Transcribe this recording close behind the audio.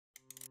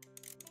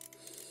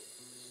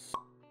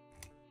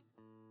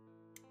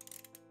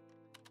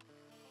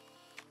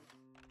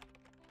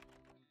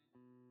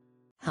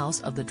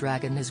House of the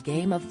Dragon is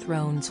Game of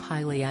Thrones'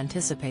 highly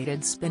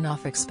anticipated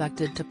spin-off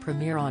expected to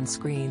premiere on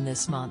screen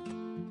this month.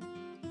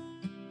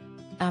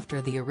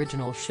 After the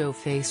original show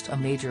faced a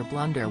major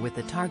blunder with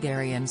the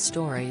Targaryen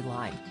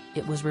storyline,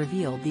 it was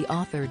revealed the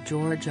author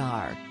George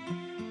R.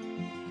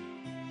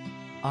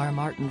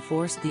 Martin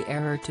forced the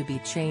error to be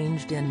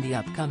changed in the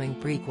upcoming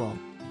prequel.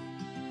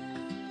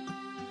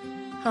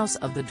 House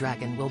of the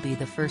Dragon will be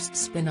the first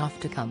spin-off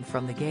to come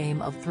from the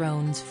Game of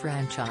Thrones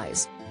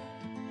franchise.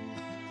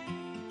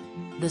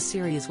 The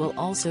series will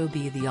also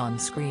be the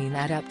on-screen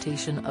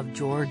adaptation of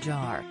George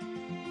R.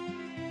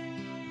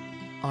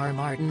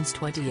 Martin's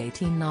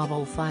 2018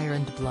 novel Fire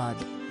and Blood.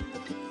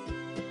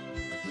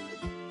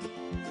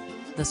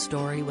 The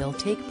story will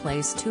take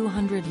place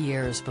 200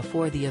 years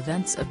before the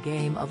events of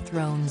Game of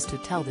Thrones to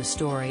tell the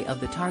story of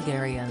the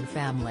Targaryen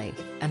family,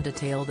 and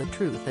detail the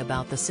truth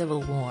about the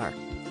Civil War.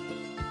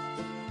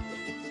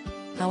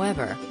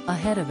 However,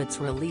 ahead of its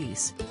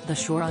release, the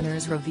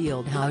showrunners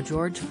revealed how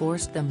George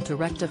forced them to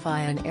rectify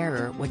an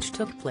error which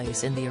took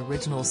place in the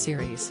original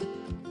series.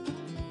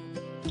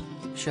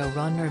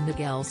 Showrunner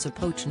Miguel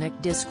Sapochnik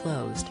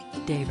disclosed,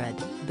 David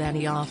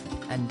Benioff,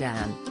 and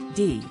Dan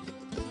D.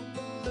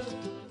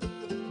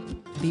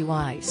 B.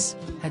 Weiss,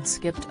 had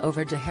skipped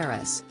over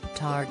Jaehaerys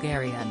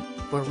Targaryen,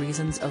 for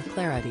reasons of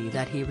clarity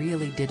that he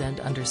really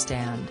didn't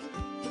understand.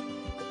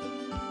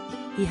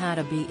 He had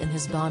a bee in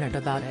his bonnet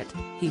about it.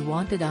 He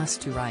wanted us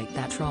to write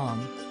that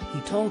wrong,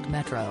 he told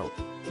Metro.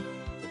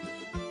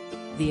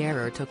 The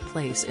error took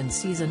place in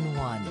Season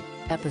 1,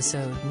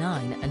 Episode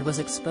 9 and was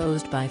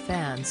exposed by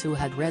fans who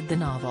had read the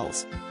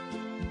novels.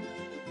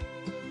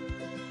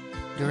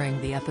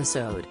 During the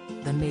episode,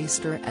 the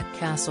Maester at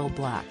Castle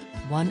Black,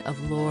 one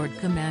of Lord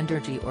Commander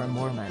Jeor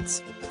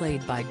Mormont's,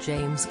 played by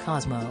James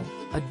Cosmo,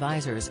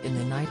 advisors in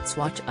the Night's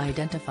Watch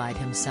identified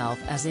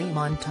himself as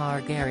Aemon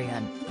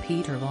Targaryen,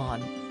 Peter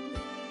Vaughn.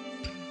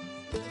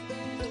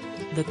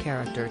 The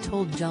character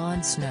told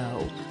Jon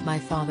Snow, "My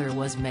father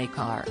was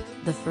Maekar,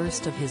 the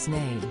first of his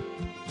name.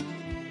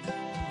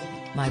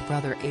 My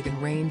brother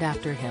Aegon reigned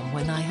after him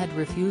when I had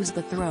refused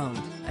the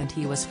throne, and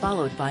he was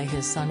followed by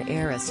his son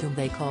Aerys whom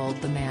they called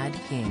the Mad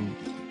King."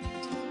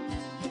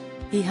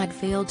 He had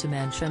failed to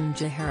mention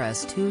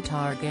Jaehaerys II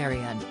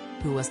Targaryen,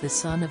 who was the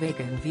son of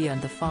Aegon V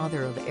and the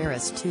father of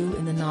Aerys II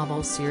in the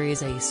novel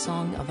series A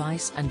Song of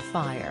Ice and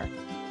Fire.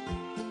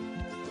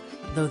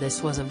 Though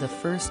this was of the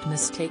first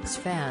mistakes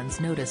fans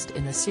noticed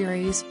in the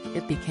series,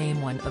 it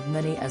became one of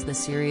many as the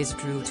series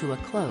drew to a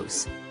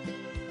close.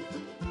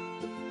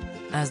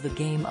 As the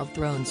Game of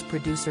Thrones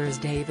producers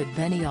David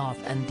Benioff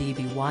and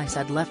D.B. Weiss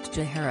had left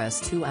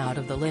Jaehaerys II out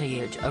of the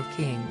lineage of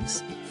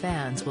kings,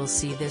 fans will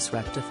see this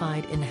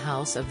rectified in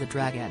House of the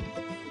Dragon.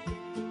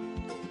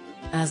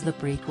 As the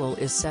prequel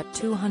is set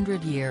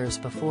 200 years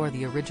before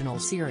the original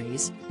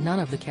series, none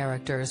of the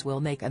characters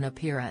will make an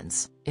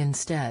appearance.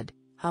 Instead,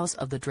 House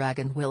of the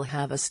Dragon will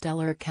have a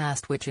stellar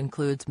cast which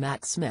includes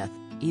Matt Smith,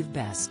 Eve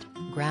Best,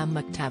 Graham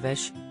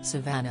McTavish,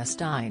 Savannah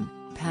Stein,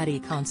 Paddy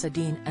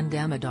Considine and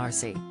Emma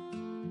Darcy.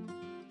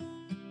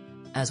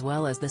 As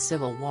well as the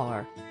Civil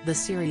War, the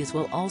series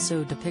will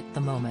also depict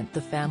the moment the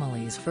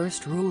family's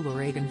first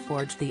ruler Aegon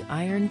forged the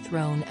Iron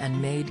Throne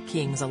and made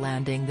kings a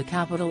landing the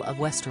capital of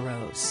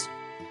Westeros.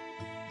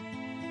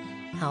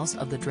 House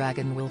of the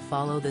Dragon will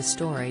follow the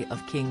story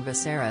of King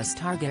Viserys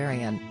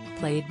Targaryen,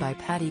 played by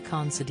Paddy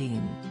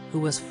Considine, who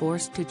was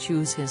forced to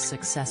choose his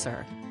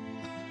successor.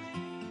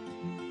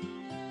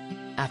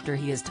 After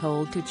he is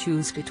told to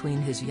choose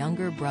between his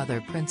younger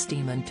brother Prince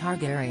Daemon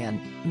Targaryen,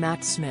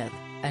 Matt Smith,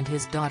 and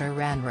his daughter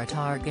Rhaenyra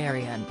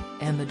Targaryen,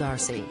 Emma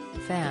Darcy,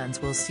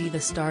 fans will see the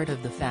start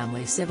of the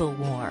family civil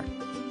war.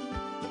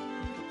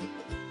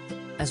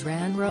 As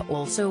Rhaenyra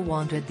also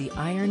wanted the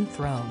Iron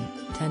Throne,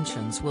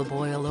 tensions will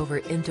boil over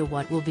into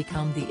what will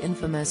become the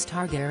infamous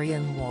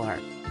Targaryen War.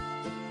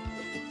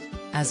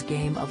 As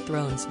Game of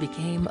Thrones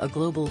became a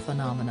global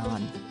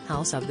phenomenon,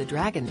 House of the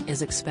Dragon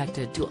is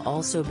expected to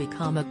also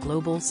become a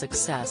global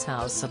success.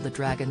 House of the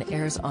Dragon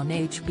airs on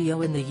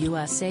HBO in the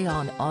USA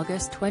on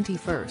August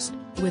 21,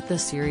 with the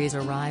series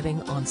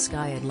arriving on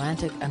Sky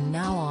Atlantic and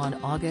Now on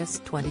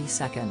August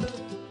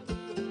 22.